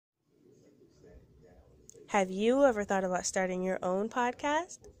Have you ever thought about starting your own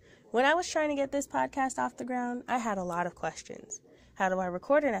podcast? When I was trying to get this podcast off the ground, I had a lot of questions. How do I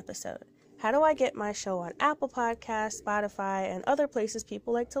record an episode? How do I get my show on Apple Podcasts, Spotify, and other places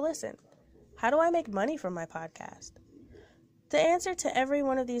people like to listen? How do I make money from my podcast? The answer to every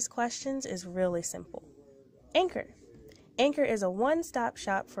one of these questions is really simple. Anchor. Anchor is a one-stop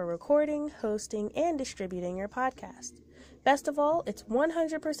shop for recording, hosting, and distributing your podcast. Best of all, it's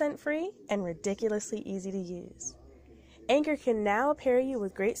 100% free and ridiculously easy to use. Anchor can now pair you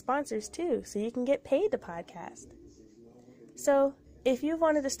with great sponsors too, so you can get paid to podcast. So, if you've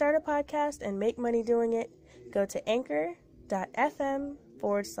wanted to start a podcast and make money doing it, go to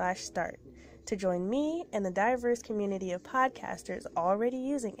anchor.fm/start to join me and the diverse community of podcasters already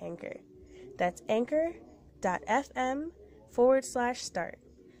using Anchor. That's anchor.fm/start.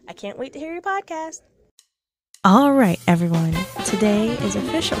 I can't wait to hear your podcast. All right, everyone. Today is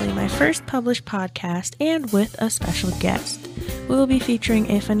officially my first published podcast and with a special guest. We will be featuring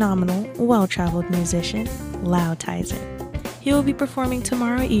a phenomenal, well-traveled musician, Lao Tizer. He will be performing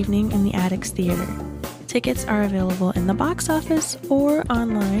tomorrow evening in the Attucks Theater. Tickets are available in the box office or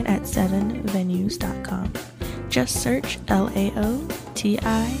online at 7venues.com. Just search LaOtizer.